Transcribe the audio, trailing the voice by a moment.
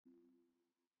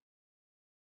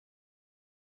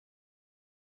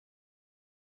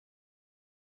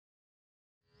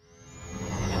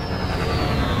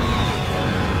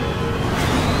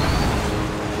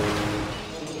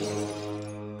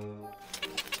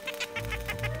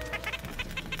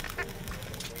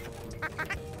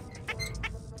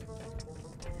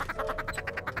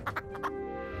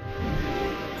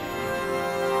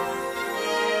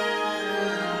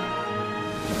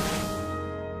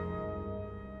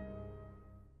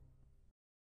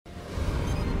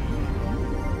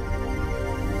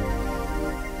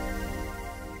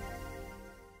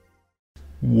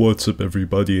What's up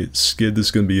everybody, it's Skid. This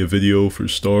is going to be a video for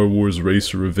Star Wars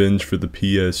Racer Revenge for the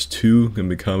PS2. Going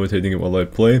to be commentating it while I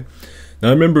play. Now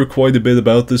I remember quite a bit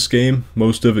about this game,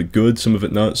 most of it good, some of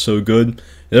it not so good.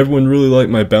 And everyone really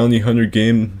liked my Bounty Hunter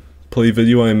gameplay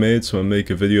video I made, so I'll make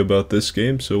a video about this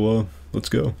game, so let's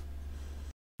go.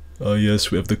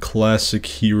 Yes, we have the classic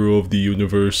hero of the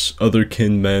universe,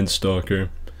 Otherkin Manstalker.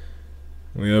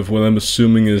 We have what I'm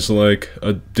assuming is like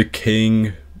a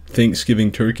decaying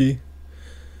Thanksgiving turkey.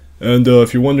 And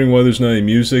if you're wondering why there's not any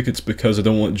music, it's because I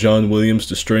don't want John Williams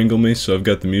to strangle me, so I've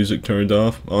got the music turned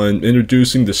off. I'm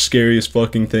introducing the scariest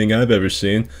fucking thing I've ever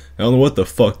seen. I don't know what the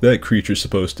fuck that creature's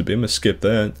supposed to be. I'm gonna skip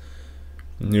that.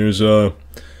 And here's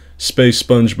Space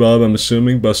SpongeBob, I'm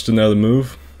assuming, busting out a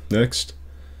move. Next.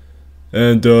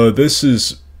 And this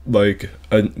is like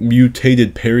a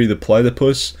mutated Perry the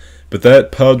Platypus, but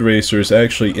that pod racer is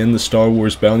actually in the Star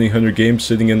Wars Bounty Hunter game,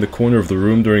 sitting in the corner of the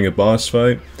room during a boss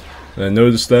fight. And I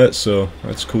noticed that, so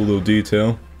that's a cool little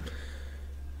detail.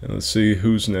 And let's see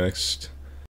who's next.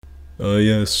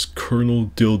 Yes,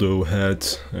 Colonel Dildo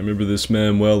Hat. I remember this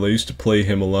man well. I used to play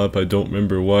him a lot, but I don't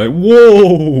remember why.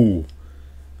 Whoa!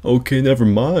 Okay, never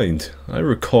mind. I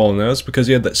recall now. It's because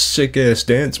he had that sick-ass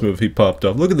dance move he popped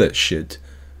off. Look at that shit.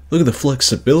 Look at the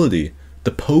flexibility,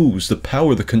 the pose, the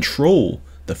power, the control,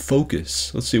 the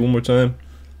focus. Let's see one more time.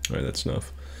 Alright, that's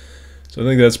enough. So I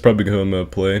think that's probably who I'm gonna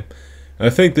play. I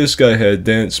think this guy had a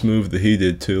dance move that he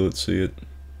did too. Let's see it.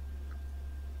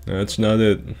 That's not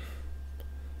it.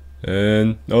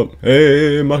 And, oh,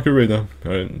 hey, Macarena.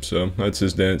 Alright, so that's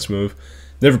his dance move.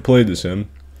 Never played as him.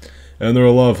 And there are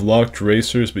a lot of locked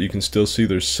racers, but you can still see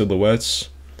their silhouettes.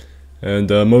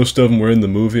 And most of them were in the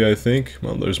movie, I think.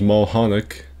 Well, there's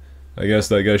Mulhonic. I guess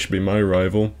that guy should be my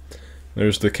rival.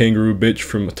 There's the kangaroo bitch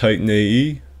from Titan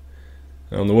AE.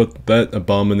 I don't know what that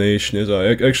abomination is.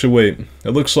 Actually, wait.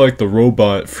 It looks like the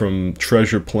robot from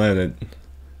Treasure Planet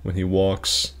when he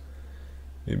walks.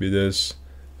 Maybe it is.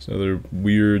 It's another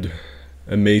weird,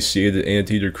 emaciated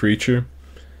anteater creature.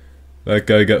 That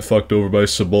guy got fucked over by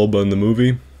Sebulba in the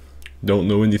movie. Don't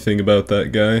know anything about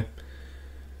that guy.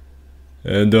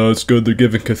 And it's good they're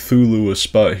giving Cthulhu a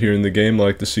spot here in the game. I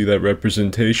like to see that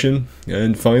representation.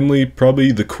 And finally,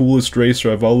 probably the coolest racer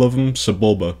of all of them,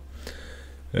 Sebulba.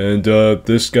 And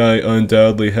this guy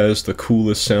undoubtedly has the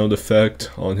coolest sound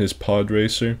effect on his pod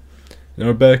racer. Now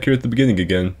we're back here at the beginning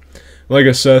again. Like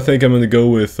I said, I think I'm gonna go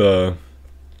with that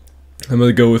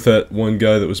one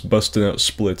guy that was busting out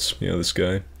splits. Yeah, this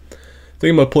guy. I think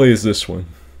I'm gonna play as this one.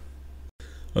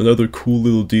 Another cool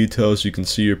little detail is you can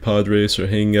see your pod racer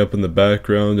hanging up in the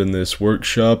background in this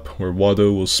workshop where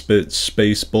Watto will spit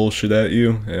space bullshit at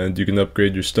you, and you can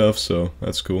upgrade your stuff, so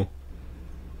that's cool.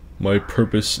 My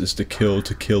purpose is to kill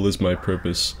is my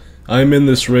purpose. I'm in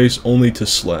this race only to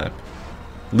slap.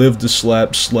 Live to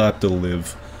slap, slap to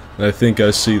live. And I think I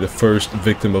see the first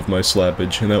victim of my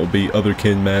slappage, and that will be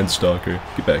Otherkin Manstalker.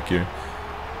 Get back here.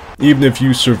 Even if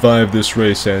you survive this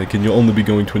race, Anakin, you'll only be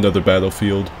going to another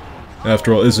battlefield.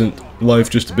 After all, isn't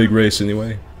life just a big race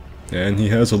anyway? And he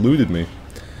has eluded me.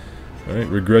 Alright,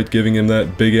 regret giving him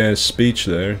that big-ass speech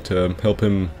there to help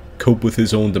him cope with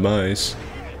his own demise.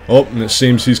 Oh, and it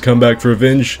seems he's come back for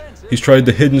revenge. He's tried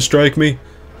to hidden strike me.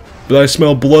 But I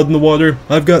smell blood in the water.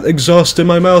 I've got exhaust in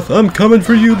my mouth. I'm coming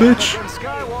for you, bitch.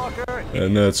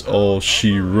 And that's all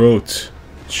she wrote.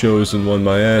 Chosen won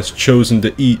my ass. Chosen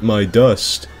to eat my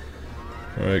dust.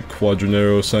 Alright,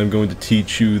 Quadraneros, I'm going to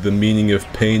teach you the meaning of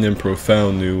pain in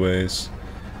profound new ways.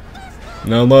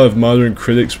 Now, a lot of modern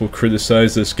critics will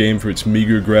criticize this game for its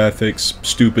meager graphics,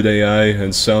 stupid AI,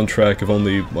 and soundtrack of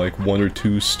only like 1 or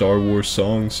 2 Star Wars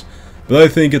songs. But I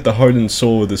think at the heart and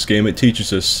soul of this game it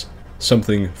teaches us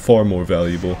something far more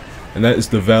valuable, and that is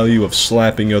the value of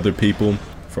slapping other people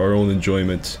for our own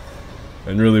enjoyment.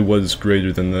 And really, what is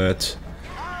greater than that?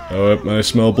 Alright, I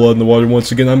smell blood in the water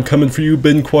once again. I'm coming for you,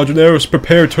 Ben Quadraneros.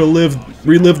 Prepare to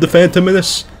relive the Phantom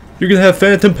Menace. You're gonna have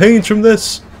phantom pains from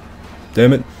this.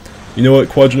 Damn it. You know what,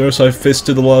 Quadraneros, I've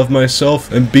fisted a lot of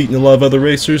myself and beaten a lot of other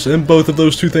racers, and both of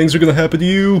those two things are gonna happen to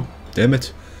you! Damn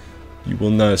it. You will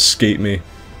not escape me.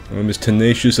 I'm as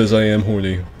tenacious as I am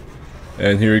horny.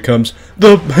 And here he comes,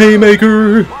 the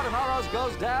Haymaker!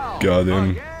 Got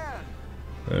him.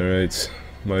 Alright,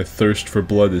 my thirst for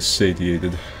blood is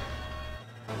satiated.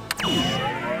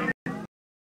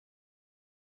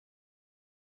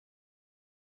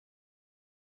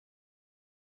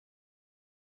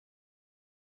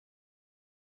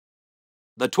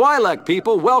 The Twi'lek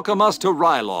people welcome us to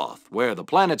Ryloth, where the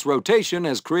planet's rotation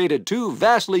has created 2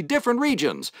 vastly different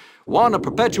regions, one of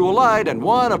perpetual light and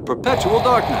one of perpetual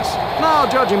darkness. Now,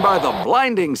 judging by the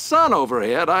blinding sun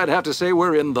overhead, I'd have to say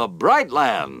we're in the Bright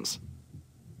Lands.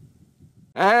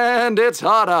 And it's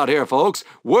hot out here, folks.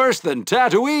 Worse than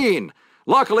Tatooine.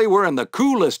 Luckily, we're in the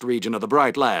coolest region of the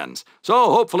Bright Lands,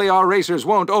 so hopefully our racers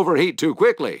won't overheat too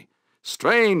quickly.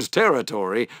 Strange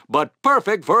territory, but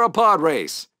perfect for a pod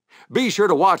race. Be sure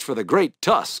to watch for the Great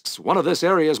Tusks, one of this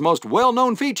area's most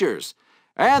well-known features.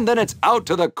 And then it's out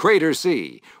to the Crater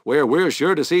Sea, where we're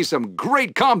sure to see some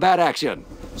great combat action.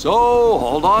 So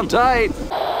hold on tight.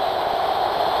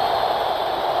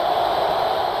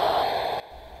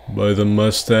 By the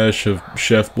mustache of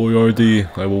Chef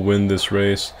Boyardee, I will win this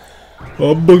race.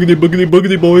 Oh, boogity boogity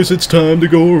boogity boys, it's time to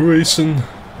go racing.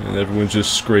 And everyone's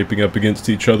just scraping up against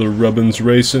each other, rubbing,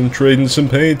 racing, trading some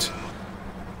paint.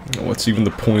 What's even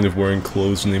the point of wearing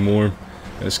clothes anymore?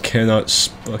 I just cannot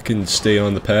fucking stay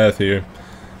on the path here.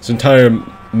 This entire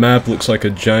map looks like a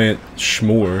giant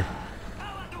schmore.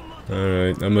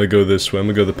 Alright, I'm gonna go this way. I'm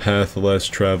gonna go the path less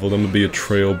traveled. I'm gonna be a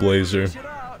trailblazer.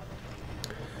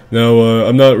 Now,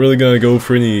 I'm not really gonna go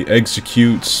for any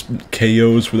executes,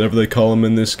 KOs, whatever they call them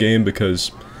in this game,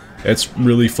 because it's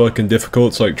really fucking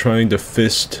difficult. It's like trying to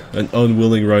fist an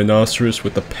unwilling rhinoceros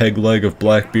with the peg leg of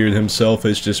Blackbeard himself.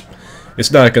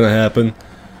 It's not gonna happen.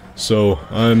 So,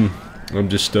 I'm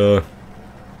just gonna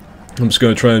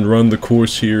try and run the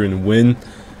course here and win.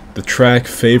 The track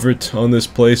favorite on this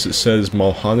place, it says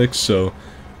Malhonic, so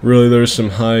really there's some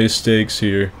high stakes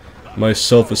here. My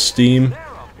self-esteem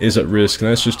is at risk,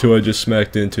 and that's just who I just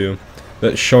smacked into.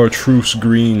 That chartreuse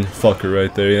green fucker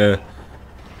right there, yeah.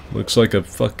 Looks like a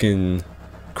fucking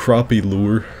crappie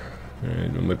lure. Alright,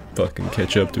 I'm gonna fucking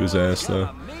catch up to his ass though.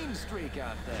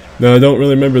 Now I don't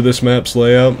really remember this map's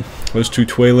layout. Those two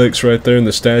Twi'leks right there and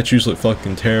the statues look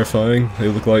fucking terrifying. They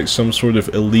look like some sort of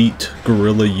elite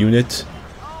guerrilla unit.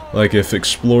 Like if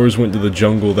explorers went to the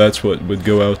jungle, that's what would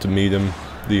go out to meet them.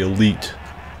 The elite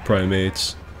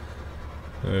primates.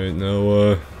 Alright,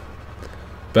 now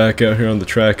back out here on the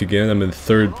track again. I'm in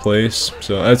 3rd place,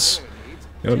 so that's...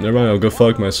 Yep, never mind, I'll go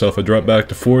fuck myself. I dropped back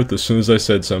to 4th as soon as I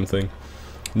said something.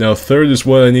 Now 3rd is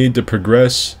what I need to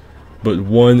progress, but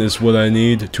 1 is what I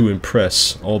need to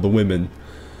impress all the women.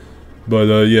 But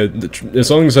yeah, as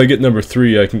long as I get number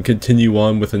 3, I can continue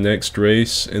on with the next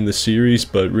race in the series,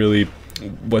 but really,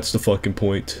 what's the fucking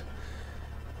point?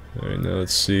 Alright, now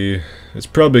let's see. It's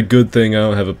probably a good thing I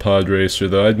don't have a pod racer,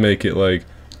 though. I'd make it like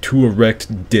 2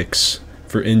 erect dicks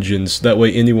for engines. That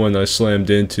way anyone I slammed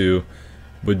into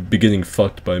would be getting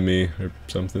fucked by me, or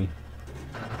something.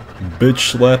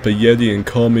 Bitch slap a Yeti and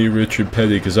call me Richard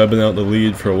Petty, because I've been out in the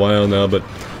lead for a while now, but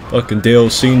fucking Dale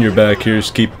Sr. back here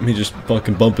just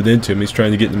fucking bumping into him. He's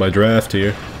trying to get into my draft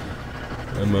here.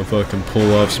 I'm gonna fucking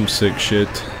pull off some sick shit.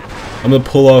 I'm gonna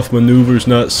pull off maneuvers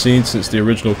not seen since the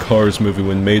original Cars movie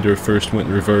when Mater first went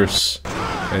in reverse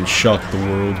and shocked the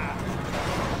world.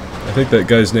 I think that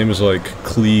guy's name is like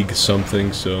Klieg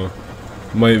something, so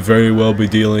might very well be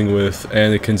dealing with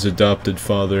Anakin's adopted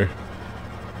father.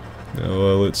 Now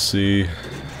let's see.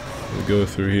 We'll go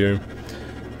through here.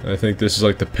 I think this is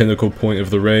like the pinnacle point of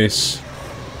the race.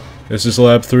 This is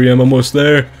lap 3. I'm almost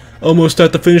there. Almost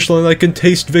at the finish line. I can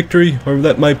taste victory, or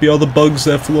that might be all the bugs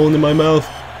that have flown in my mouth.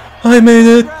 I made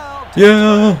it!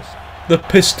 Yeah! The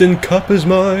piston cup is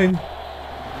mine!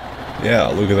 Yeah,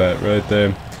 look at that right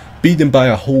there. Beat him by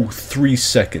a whole 3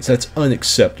 seconds. That's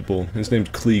unacceptable. His name's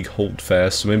Klieg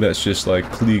Holdfast, so maybe that's just like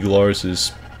Klieg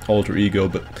Lars's alter ego,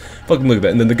 but fucking look at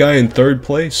that. And then the guy in 3rd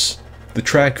place, the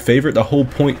track favorite, the whole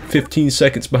point 15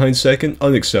 seconds behind 2nd,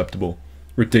 unacceptable.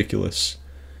 Ridiculous.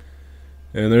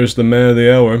 And there's the man of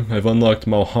the hour. I've unlocked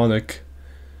Malhonic.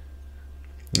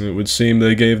 It would seem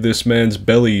they gave this man's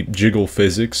belly jiggle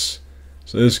physics,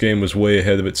 so this game was way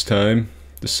ahead of its time,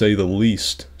 to say the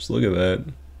least. So look at that.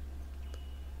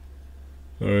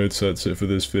 Alright, so that's it for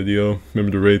this video.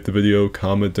 Remember to rate the video,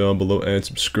 comment down below, and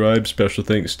subscribe. Special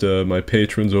thanks to my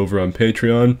patrons over on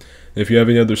Patreon. And if you have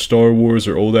any other Star Wars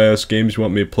or old-ass games you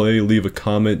want me to play, leave a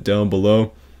comment down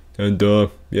below. And,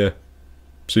 yeah.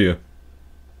 See ya.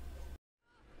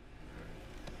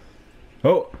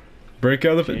 Oh! Break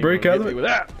out of it, break out of it! With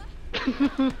that.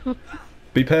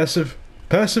 Be passive.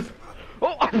 Passive!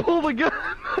 Oh, I pulled the gun!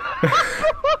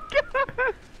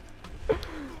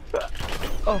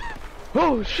 Oh,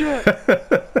 oh shit!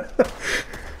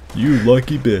 You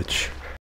lucky bitch.